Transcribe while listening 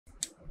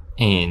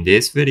In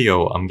this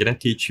video, I'm gonna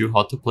teach you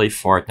how to play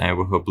Fortnite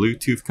with a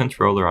Bluetooth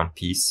controller on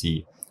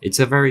PC. It's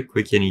a very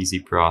quick and easy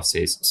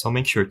process, so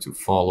make sure to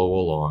follow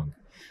along.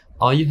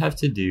 All you have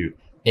to do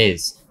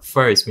is,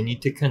 first we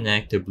need to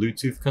connect the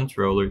Bluetooth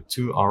controller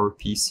to our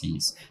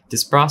PCs.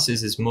 This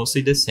process is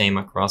mostly the same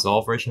across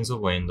all versions of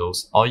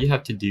Windows. All you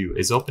have to do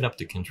is open up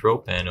the control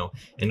panel,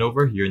 and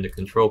over here in the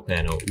control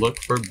panel, look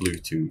for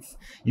Bluetooth.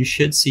 You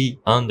should see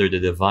under the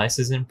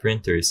devices and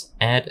printers,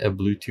 add a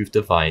Bluetooth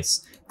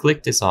device.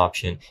 Click this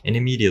option and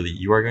immediately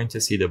you are going to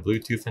see the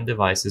Bluetooth and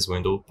devices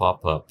window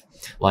pop up.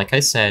 Like I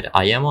said,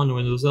 I am on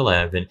Windows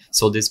 11,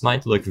 so this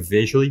might look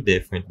visually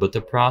different, but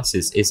the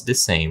process is the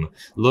same.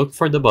 Look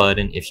for the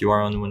button if you are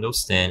on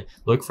Windows 10,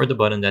 look for the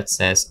button that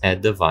says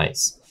Add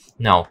Device.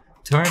 Now,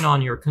 turn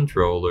on your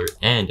controller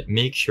and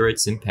make sure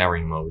it's in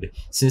pairing mode.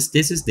 Since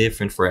this is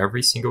different for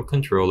every single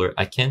controller,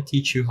 I can't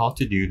teach you how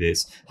to do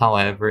this.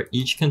 However,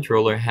 each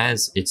controller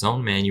has its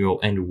own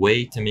manual and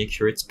way to make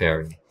sure it's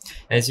pairing.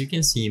 As you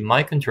can see,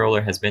 my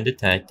controller has been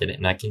detected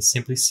and I can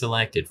simply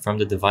select it from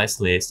the device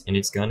list and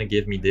it's gonna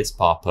give me this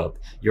pop-up.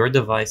 Your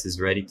device is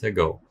ready to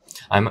go.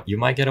 You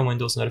might get a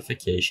Windows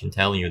notification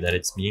telling you that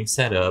it's being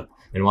set up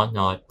and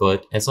whatnot,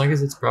 but as long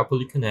as it's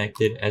properly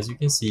connected, as you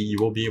can see, you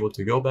will be able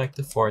to go back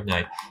to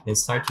Fortnite and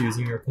start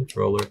using your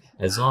controller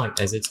as long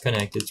as it's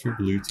connected through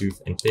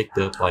Bluetooth and picked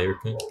up by your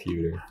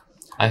computer.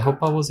 I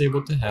hope I was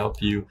able to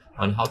help you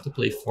on how to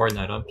play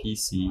Fortnite on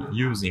PC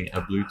using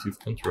a Bluetooth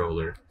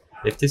controller.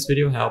 If this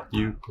video helped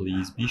you,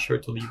 please be sure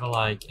to leave a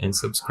like and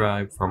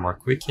subscribe for more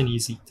quick and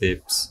easy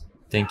tips.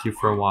 Thank you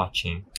for watching.